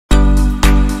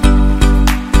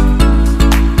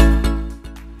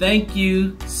Thank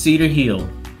you, Cedar Hill,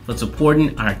 for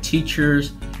supporting our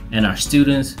teachers and our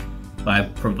students by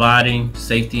providing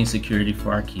safety and security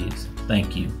for our kids.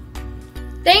 Thank you.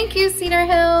 Thank you, Cedar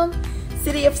Hill.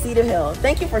 City of Cedar Hill,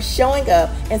 thank you for showing up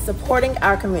and supporting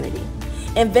our community,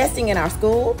 investing in our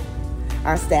school,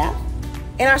 our staff,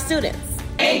 and our students.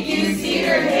 Thank you,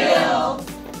 Cedar Hill.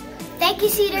 Thank you,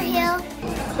 Cedar Hill.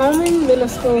 Common Middle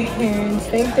School parents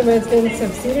thank the residents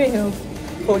of Cedar Hill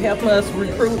for helping us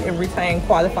recruit and retain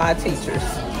qualified teachers.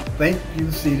 Thank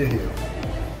you, Cedar Hill.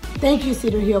 Thank you,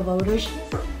 Cedar Hill voters.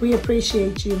 We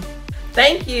appreciate you.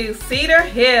 Thank you, Cedar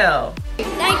Hill.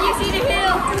 Thank you, Cedar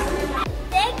Hill.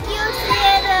 Thank you,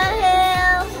 Cedar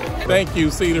Hill. Thank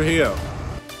you, Cedar Hill.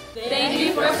 Thank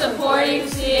you for supporting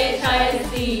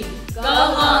CHISD. Go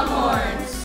Longhorns!